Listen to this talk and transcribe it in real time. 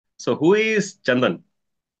So who is Chandan?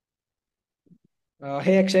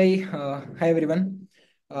 Hey Akshay, hi everyone.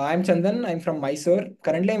 I'm Chandan. I'm from Mysore.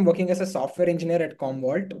 Currently, I'm working as a software engineer at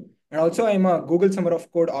Commvault, and also I'm a Google Summer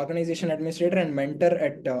of Code organization administrator and mentor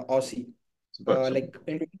at Aussie. Super, super, Like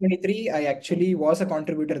in 2023, I actually was a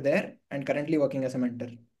contributor there, and currently working as a mentor.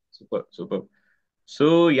 super, super.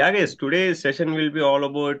 So yeah, guys, today's session will be all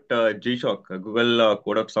about Gsoc, Google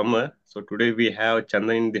Code of Summer. So today we have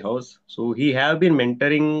Chandan in the house. So he have been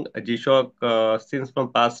mentoring Gsoc since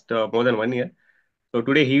from past more than 1 year. So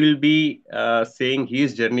today he will be saying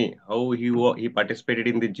his journey, how he participated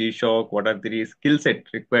in the G-Shock, what are the skill set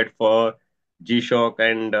required for G-Shock,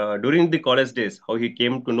 and during the college days, how he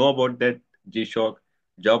came to know about that G-Shock,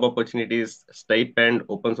 job opportunities, stipend,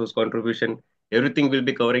 open source contribution, everything will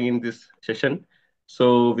be covering in this session.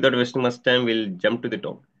 So without wasting much time, we'll jump to the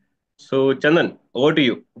top. So Chandan, over to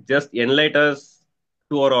you. Just enlighten us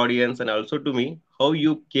to our audience and also to me how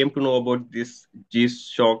you came to know about this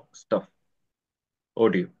G-Shock stuff.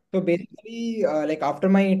 Over to you. So basically, like after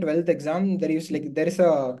my 12th exam, there is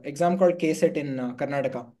a exam called KSET in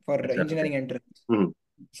Karnataka for Okay. engineering entrance. Mhm.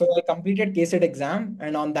 So I completed KSET exam,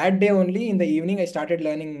 and on that day only in the evening, I started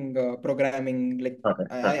learning programming. Like Okay.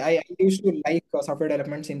 I, I, I used to like software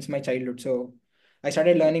development since my childhood, so I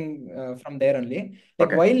started learning from there only. Like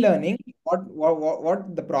Okay. while learning,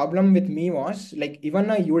 what the problem with me was like even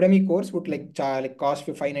a Udemy course would like cost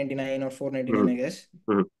you 599 or 499, Mhm. I guess.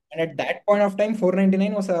 Mhm. And at that point of time,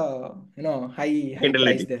 499 was a high price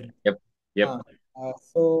Interrelated. there. Yep. Yep.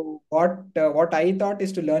 So what I thought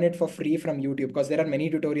is to learn it for free from YouTube because there are many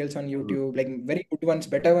tutorials on Mhm. YouTube, like very good ones,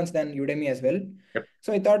 better ones than Udemy as well. Yep.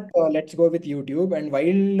 So I thought let's go with YouTube. And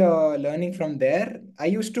while learning from there, I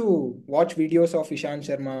used to watch videos of Ishan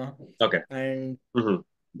Sharma, Okay. and Mhm.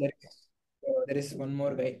 there is one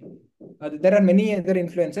more guy. There are many other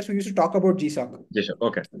influencers who used to talk about GSOC. Yeah, sure.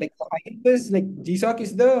 Okay. Like the hype is like GSOC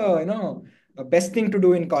is the best thing to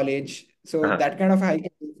do in college. So Uh-huh. that kind of hype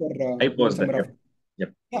for I Google post that. Summer of.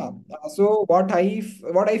 Yep. Yep. Yeah. So what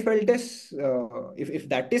I felt is if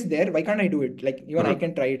that is there, why can't I do it? Like even I Mhm.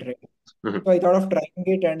 can try it, right? Mhm. So I thought of trying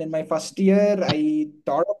it, and in my first year, I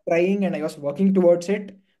thought of trying, and I was working towards it,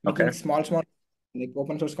 Okay. making small, like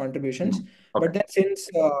open source contributions. Mhm. Okay. But then since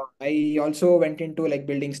I also went into like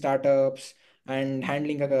building startups and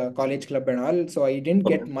handling a college club and all, so I didn't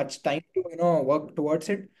Okay. get much time to work towards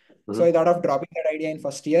it. So Mhm. I thought of dropping that idea in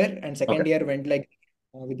first year, and Okay. second year went like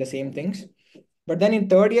with the same things. But then in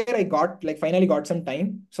third year, I got like finally got some time.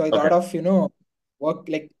 So I Okay. thought of work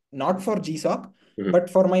like not for GSOC, Mhm. but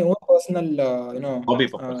for my own personal Hobby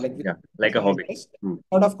purpose. like with Yeah. Like a personal hobby. interest. Mhm.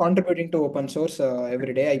 Sort of contributing to open source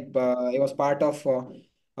every day. I was part of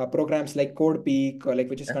programs like Code Peak, like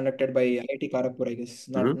which is Okay. conducted by IIT Kharagpur, I guess.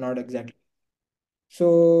 Not Mhm. not exactly. So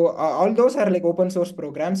all those are like open source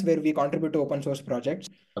programs where we contribute to open source projects.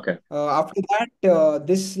 Okay. After that,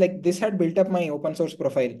 this had built up my open source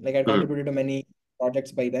profile. Like I Mhm. contributed to many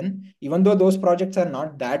projects by then, even though those projects are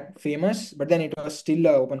not that famous, but then it was still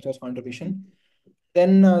a open source contribution.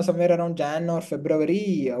 Then somewhere around Jan or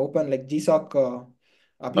February, open like GSOC Okay.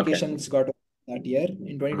 applications got open that year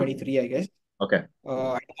in Mhm. 2023, I guess. Okay.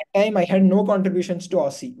 At that time, I had no contributions to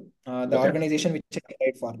Aussie, the Okay. organization which I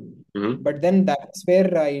applied for. Mhm. But then that's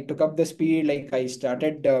where I took up the speed. Like I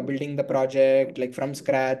started building the project like from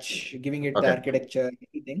scratch, giving it the Okay. architecture,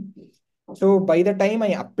 everything. So by the time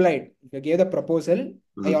I applied, I gave the proposal,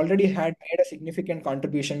 I Mhm. already had made a significant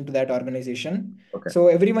contribution to that organization. Okay. So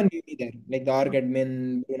everyone knew me there, like the org admin,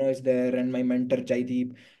 is there, and my mentor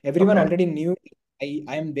Jaideep. Everyone Okay. already knew I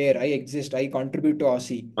am there, I exist, I contribute to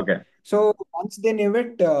Aussie. Okay. So once they knew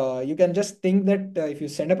it, you can just think that if you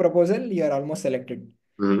send a proposal, you are almost selected.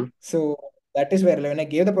 Mhm. So that is where when I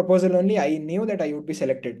gave the proposal only, I knew that I would be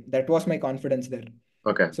selected. That was my confidence there.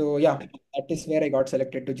 Okay. So yeah, that is where I got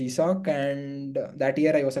selected to GSOC, and that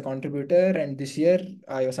year I was a contributor, and this year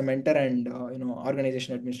I was a mentor and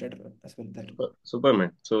organization administrator as well there.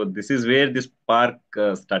 Superman. So this is where this spark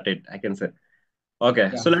started, I can say. Okay,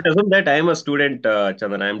 Yeah. so let's assume that I am a student,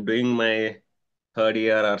 Chandan. I am doing my third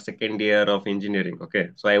year or second year of engineering. Okay,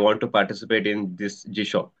 so I want to participate in this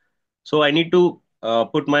G-Shock. So I need to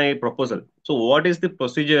put my proposal. So what is the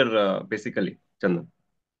procedure basically, Chandan?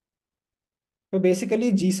 So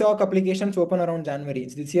basically, GSOC applications open around January.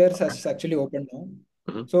 This year Okay. has actually opened now.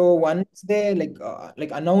 Mhm. So once they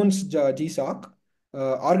like announce GSOC,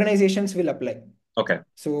 organizations will apply. Okay.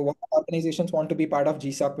 So what organizations want to be part of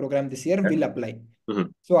GSOC program this year Okay. will apply. Mhm.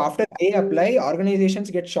 So after they apply,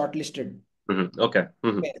 organizations get shortlisted. Mhm. Okay.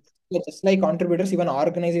 Mhm. Okay. So just like contributors, even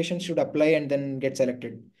organizations should apply and then get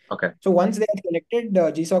selected. Okay. So once they are selected,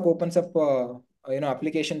 GSOC opens up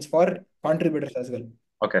applications for contributors as well.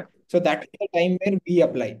 Okay. So that is the time where we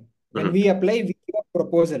apply. When Mm-hmm. we apply, we give a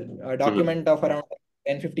proposal, a Mm-hmm. document of around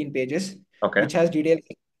 10-15 pages, Okay. which has details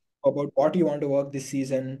about what you want to work this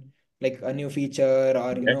season, like a new feature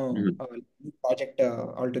or Okay. Mm-hmm. a new project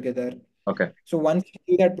altogether. Okay. So once you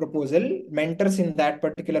do that proposal, mentors in that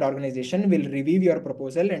particular organization will review your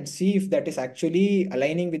proposal and see if that is actually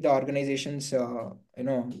aligning with the organization's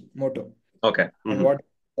motto Okay. and Mm-hmm. what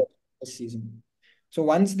this season. So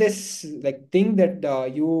once this like think that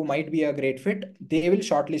you might be a great fit, they will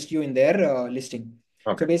shortlist you in their listing.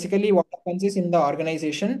 So Okay. basically, what happens is in the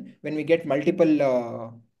organization when we get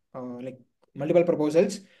like multiple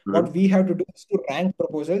proposals, Mm-hmm. what we have to do is to rank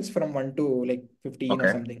proposals from 1 to 15 or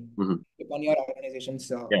Okay. something Mm-hmm. on your organization's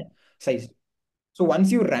Yeah. size. So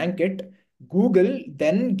once you rank it, Google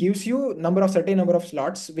then gives you certain number of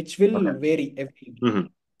slots, which Okay. will vary every year. Mm-hmm.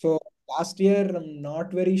 So last year, I'm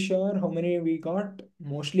not very sure how many we got,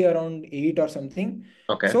 mostly around eight or something.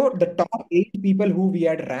 Okay. So the top eight people who we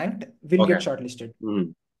had ranked will Okay. get shortlisted. Mm-hmm.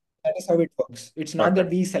 That is how it works. It's not Okay. that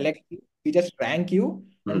we select you, we just rank you,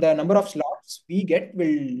 Mm-hmm. and the number of slots we get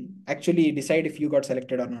will actually decide if you got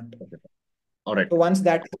selected or not. Okay. All right. So once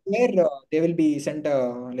that is there, they will be sent a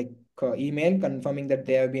email confirming that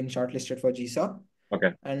they have been shortlisted for Gsoc,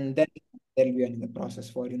 Okay. and then there will be another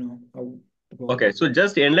process for how to go Okay. about. So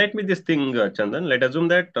just enlighten me this thing, Chandan. Let assume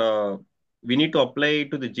that we need to apply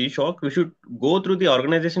to the G-Shock. We should go through the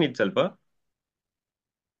organization itself. Huh?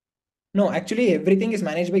 No, actually, everything is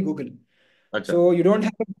managed by Google. Acha. So you don't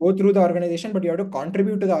have to go through the organization, but you have to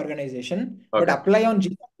contribute to the organization, but Okay. apply on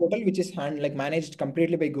Gsoc portal, which is managed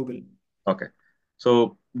completely by Google. Okay.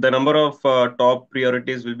 So the number of top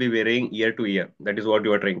priorities will be varying year to year. That is what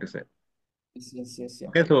you are trying to say. Yes, yes, yes, yeah.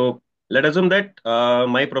 Okay. So let assume that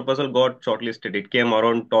my proposal got shortlisted. It came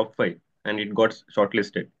around top five and it got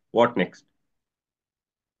shortlisted. What next?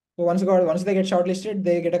 So once they get shortlisted,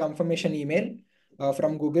 they get a confirmation email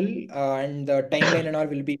from Google, and the timeline and all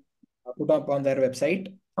will be put up on their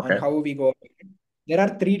website on Okay. how we go about it. There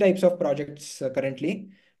are three types of projects currently.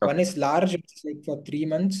 One Okay. is large, which is like for 3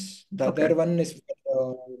 months. The Okay. other one is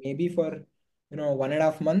maybe for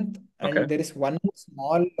 1.5 month, Okay. and there is one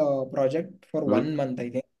small project for Hmm. 1 month, I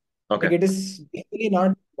think. Like Okay. it is basically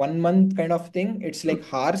not 1 month kind of thing. It's Hmm. like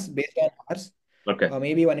hours based on hours, Okay.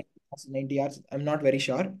 maybe 180 hours, 90 hours. I'm not very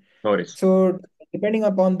sure. No worries. So depending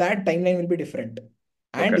upon that, timeline will be different.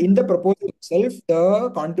 And Okay. in the proposal itself, the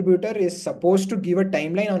contributor is supposed to give a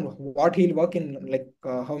timeline on what he'll work in,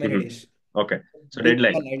 how many Hmm. days. Okay. So This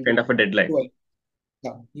deadline, one I'll do. kind of a deadline. So,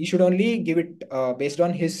 yeah, he should only give it based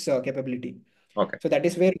on his capability. Okay. So that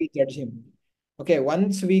is where we judge him. Okay,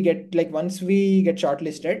 once we get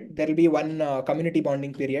shortlisted, there will be one community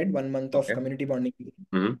bonding period, 1 month of Okay. community bonding period,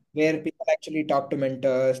 Hmm. where people actually talk to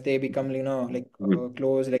mentors, they become Hmm.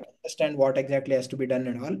 close, like understand what exactly has to be done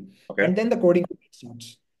and all, Okay. and then the coding period starts.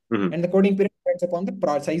 Hmm. And the coding period depends upon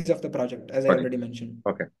the size of the project, as I Project. already mentioned.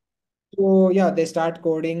 Okay. So yeah, they start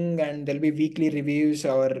coding, and there'll be weekly reviews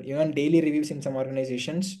or even daily reviews in some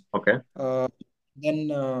organizations. Okay. uh, then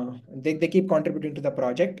they keep contributing to the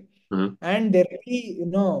project, Hmm. and there will be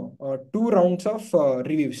 2 rounds of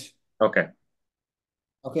reviews. Okay.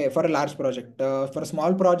 Okay, for a large project. For a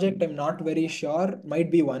small project, I'm not very sure.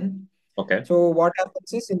 Might be one. Okay. So what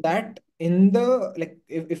happens is in the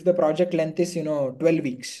if the project length is 12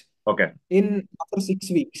 weeks, Okay. in after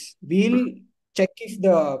 6 weeks, we'll check if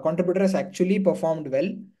the contributor has actually performed well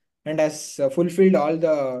and has fulfilled all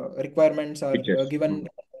the requirements or Pictures. given,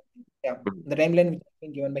 yeah, Mhm. the timeline which has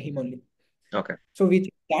been given by him only. Okay. So we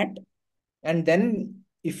check that, and then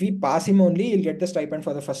if we pass him only, he'll get the stipend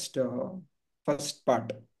for the first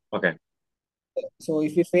part. Okay. So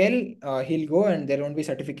if we fail, he'll go and there won't be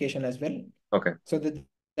certification as well. Okay. So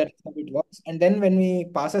that's how it works. And then when we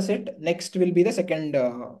passes it, next will be the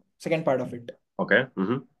second part of it. Okay.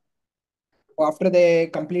 Hmm. So after they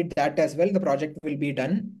complete that as well, the project will be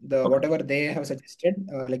done. The Okay. whatever they have suggested,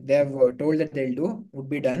 like they have told that they'll do, would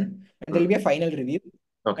be done, and there will Hmm. be a final review.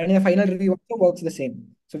 Okay. And in the final review also works the same.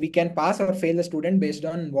 So we can pass or fail the student based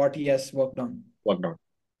on what he has worked on, Worked out.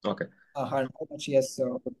 Okay. and how much he has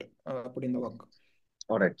put in the work.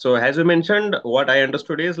 All right. So as you mentioned, what I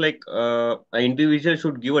understood is like an individual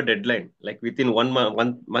should give a deadline. Like within 1 month,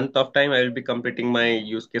 1 month of time, I will be completing my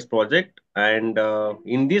use case project, and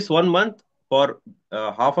in this 1 month, for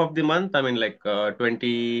half of the month, I mean like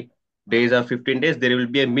 20 days or 15 days, there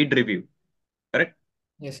will be a mid review. Correct.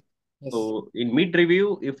 Yes, yes, So in mid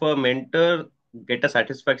review, if a mentor get a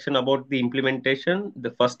satisfaction about the implementation,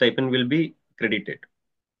 the first stipend will be credited.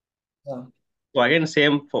 yeah, So again,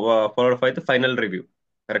 same for the final review.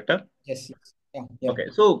 Correct? Huh? yes, yes. Yeah, yeah. Okay,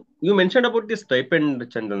 so you mentioned about this stipend,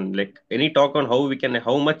 Chandan. Like any talk on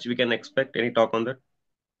how much we can expect? Any talk on that?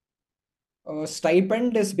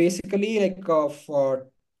 Stipend is basically like for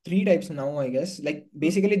three types now, I guess. Like Hmm.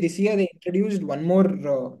 basically this year they introduced one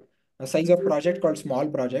more size of project called small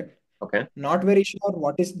project. Okay, Not very sure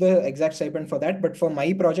what is the exact stipend for that, but for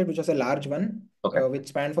my project, which was a large one, okay, which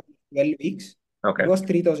spanned for 12 weeks, it okay, was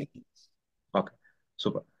 3,000. okay.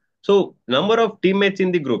 Super. So number of teammates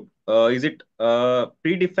in the group, is it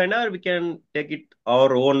predefined or we can take it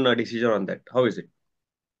our own decision on that? How is it?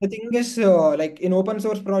 The thing is, like in open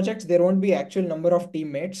source projects, there won't be actual number of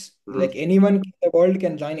teammates. Hmm. Like anyone in the world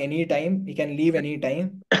can join anytime. He can leave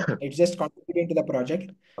anytime. It's just contributing to the project.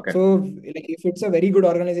 Okay. So, like if it's a very good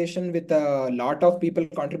organization with a lot of people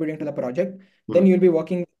contributing to the project, Hmm. then you'll be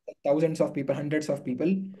working with thousands of people, hundreds of people.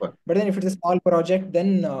 Super. But then if it's a small project,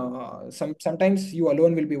 then sometimes you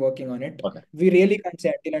alone will be working on it. Okay. We really can't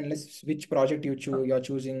say until unless which project you're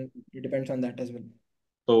choosing. It depends on that as well.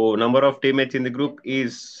 So number of teammates in the group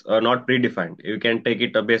is not predefined. You can take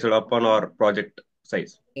it based upon our project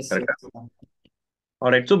size. Yes, Correct. yes.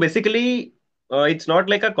 All right. So basically, it's not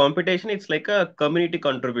like a competition. It's like a community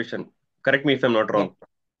contribution. Correct me if I'm not Yeah. wrong.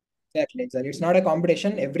 Exactly, exactly. It's not a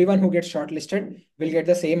competition. Everyone who gets shortlisted will get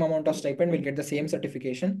the same amount of stipend, will get the same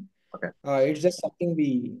certification. Okay. It's just something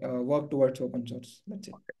we work towards open source. That's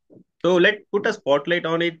it. So let's put a spotlight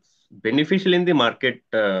on its beneficial in the market,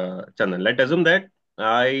 Chandan. Let's assume that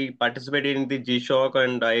I participated in the Gsoc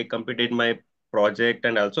and I completed my project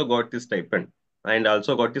and also got this stipend and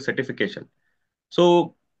also got the certification.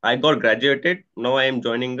 So I got graduated. Now I am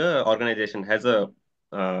joining a organization as a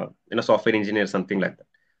software engineer, something like that.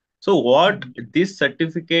 So what Mhm. this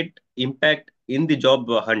certificate impact in the job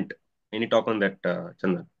hunt? Any talk on that,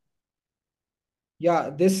 Chandan?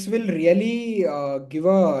 Yeah, this will really give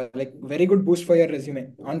a like very good boost for your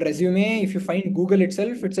resume. On resume, if you find Google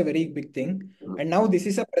itself, it's a very big thing. Mm. And now this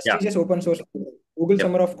is a Yeah. prestigious open source. Google Yep.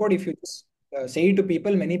 Summer of Code. If you just say it to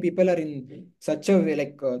people, many people are in such a way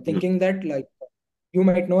like Mm. thinking that like you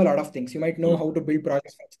might know a lot of things. You might know Mm. how to build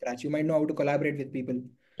projects from scratch. You might know how to collaborate with people.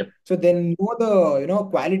 Yep. So then know the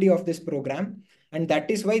quality of this program, and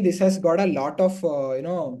that is why this has got a lot of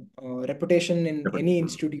reputation in Yep. any Mm.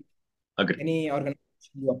 institute, Agree. any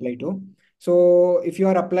organization you apply to. So if you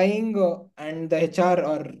are applying and the HR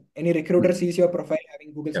or any recruiter sees your profile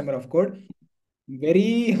having Google Yep. Summer of Code,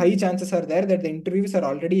 very high chances are there that the interviews are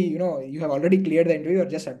already, you have already cleared the interview or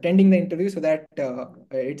just attending the interview so that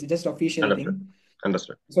it's just official Understood. thing.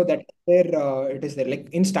 Understood. So that's where it is there. Like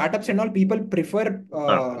in startups and all, people prefer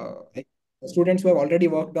Ah. like students who have already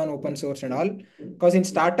worked on open source and all. Because in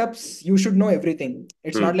startups, you should know everything.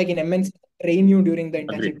 It's Mm. not like in MNC train you during the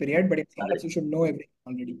Agree. internship period, but in Agree. startups, you should know everything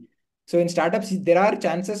already. So in startups, there are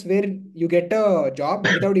chances where you get a job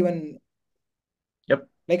without even Yep.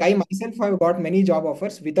 like I myself have got many job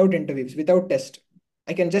offers without interviews, without test.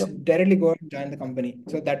 I can Yep. just directly go and join the company.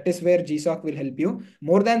 So that is where Gsoc will help you.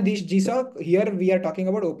 More than this Gsoc, here we are talking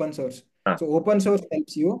about open source. Ah. So open source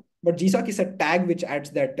helps you, but Gsoc is a tag which adds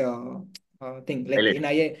that thing. Like Highlight. in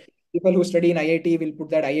IA, people who study in IIT will put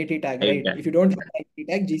that IIT tag, right? Yeah. If you don't have an IIT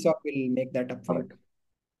tag, Gsoc will make that up for All you. right.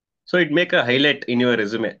 So it make a highlight in your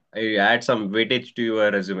resume. I add some weightage to your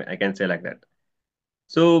resume. I can say like that.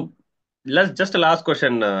 So let's just a last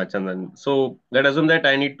question, Chandan. So let's assume that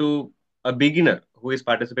I need to a beginner who is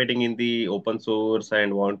participating in the open source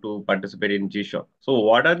and want to participate in G-Shock. So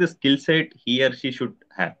what are the skill set he or she should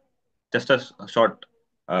have? Just a short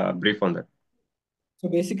brief on that. So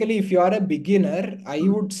basically, if you are a beginner, I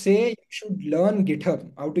Mm. would say you should learn GitHub,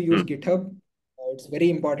 how to use Mm. GitHub. It's very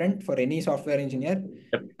important for any software engineer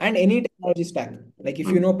Yep. and any technology stack. Like if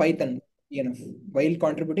you Mm. know Python, be enough. While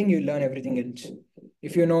contributing, you learn everything else.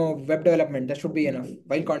 If you know web development, that should be enough.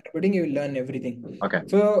 While contributing, you will learn everything. Okay.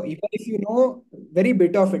 So even if you know very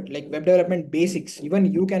bit of it, like web development basics,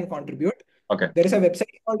 even you can contribute. Okay. There is a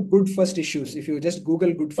website called Good First Issues. If you just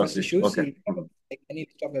Google Good First First issue. Issues, Okay. you'll get Mm. like any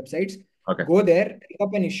list of websites. Okay. Go there, pick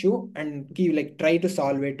up an issue, and keep like try to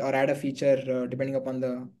solve it or add a feature depending upon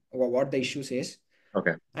the what the issue says.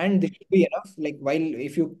 Okay. And this should be enough. Like while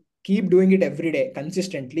if you keep doing it every day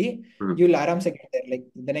consistently, Mm. you'll aram se get there. Like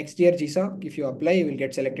the next year GSOC, if you apply, you will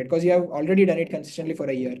get selected because you have already done it consistently for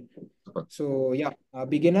a year. Super. So yeah,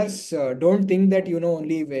 beginners don't think that you know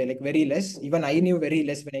only like very less. Even I knew very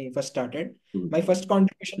less when I first started. Mm. My first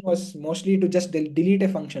contribution was mostly to just delete a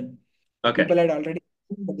function. Like Okay. people had already,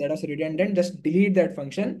 but that was redundant. Just delete that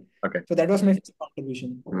function. Okay. So that was my first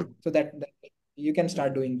contribution. Mm. So that you can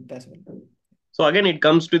start doing it as well. So again, it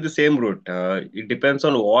comes to the same route. It depends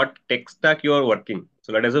on what tech stack you are working.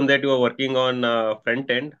 So let's assume that you are working on front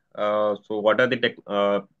end. So what are the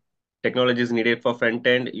technologies needed for front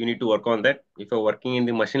end, you need to work on that. If you're working in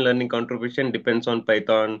the machine learning contribution, depends on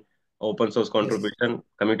Python, open source Yes, contribution.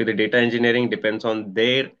 Coming to the data engineering, depends on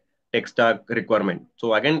their tech stack requirement.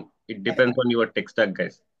 So again, it yeah, depends on your tech stack,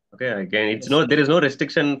 guys. Okay, again, yes. there is no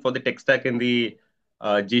restriction for the tech stack in the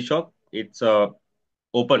G-Shock. It's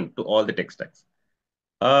open to all the tech stacks.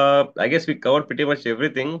 I guess we covered pretty much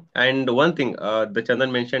everything. And one thing, the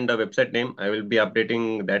Chandan mentioned the website name. I will be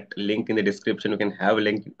updating that link in the description. You can have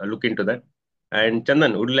a look into that. And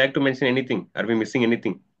Chandan, would you like to mention anything? Are we missing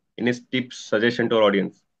anything? Any tips, suggestion to our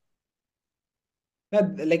audience? Yeah,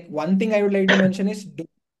 like one thing I would like to mention is do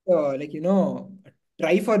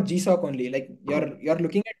try for GSOC only. Like Mhm, you're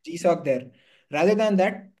looking at GSOC there. Rather than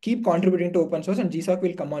that, keep contributing to open source and GSOC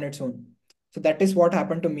will come on its own. So that is what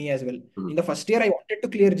happened to me as well. mhm. In the first year, I wanted to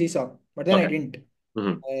clear GSOC, but then I Okay. didn't.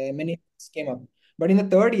 Mhm. Many things came up. But in the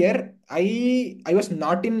third year, I was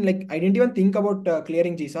not in like I didn't even think about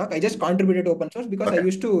clearing GSOC. I just contributed to open source because I Okay.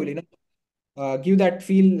 used to give that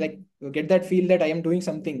feel like get that feel that I am doing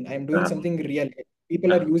something. I am doing Uh, something real.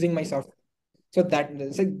 People are uh, using my software. So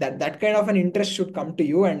that kind of an interest should come to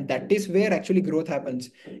you, and that is where actually growth happens.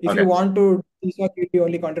 If you okay. want to GSOC, you'll be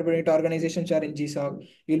only contributing to organizations which are in GSOC.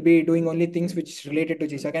 You'll be doing only things which is related to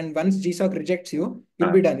GSOC. And once GSOC rejects you, you'll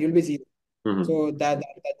Uh, be done. You'll be zero. mhm. So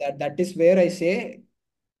that is where I say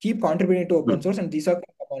keep contributing to open source and GSOC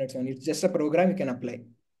will come on its own. It's just a program you can apply.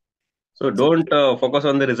 So That's it. don't focus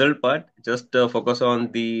on the result part, just focus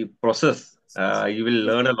on the process. You will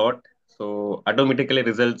Yes. learn a lot. So automatically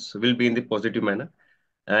results will be in the positive manner.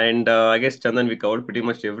 And I guess Chandan, we covered pretty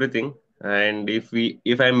much everything. And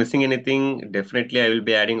if I'm missing anything, definitely I will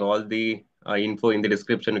be adding all the info in the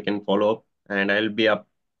description. You can follow up, and I'll be up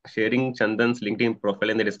sharing Chandan's LinkedIn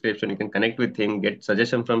profile in the description. You can connect with him, get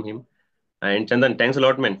suggestion from him. And Chandan, thanks a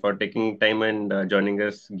lot, man, for taking time and joining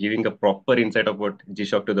us, giving a proper insight about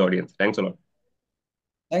G-Shock to the audience. Thanks a lot.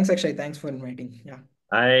 Thanks, Akshay. Thanks for inviting. Yeah.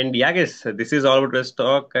 And yeah, guys, this is all about Rest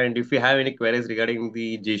Talk. And if you have any queries regarding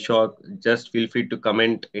the G-Shock, just feel free to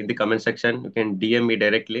comment in the comment section. You can DM me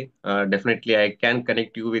directly. Definitely, I can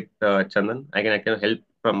connect you with Chandan. I can help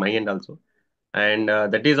from my end also. And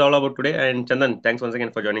that is all about today. And Chandan, thanks once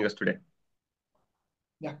again for joining us today.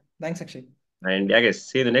 Yeah. Thanks, Akshay. And yeah, guys,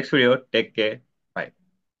 see you in the next video. Take care.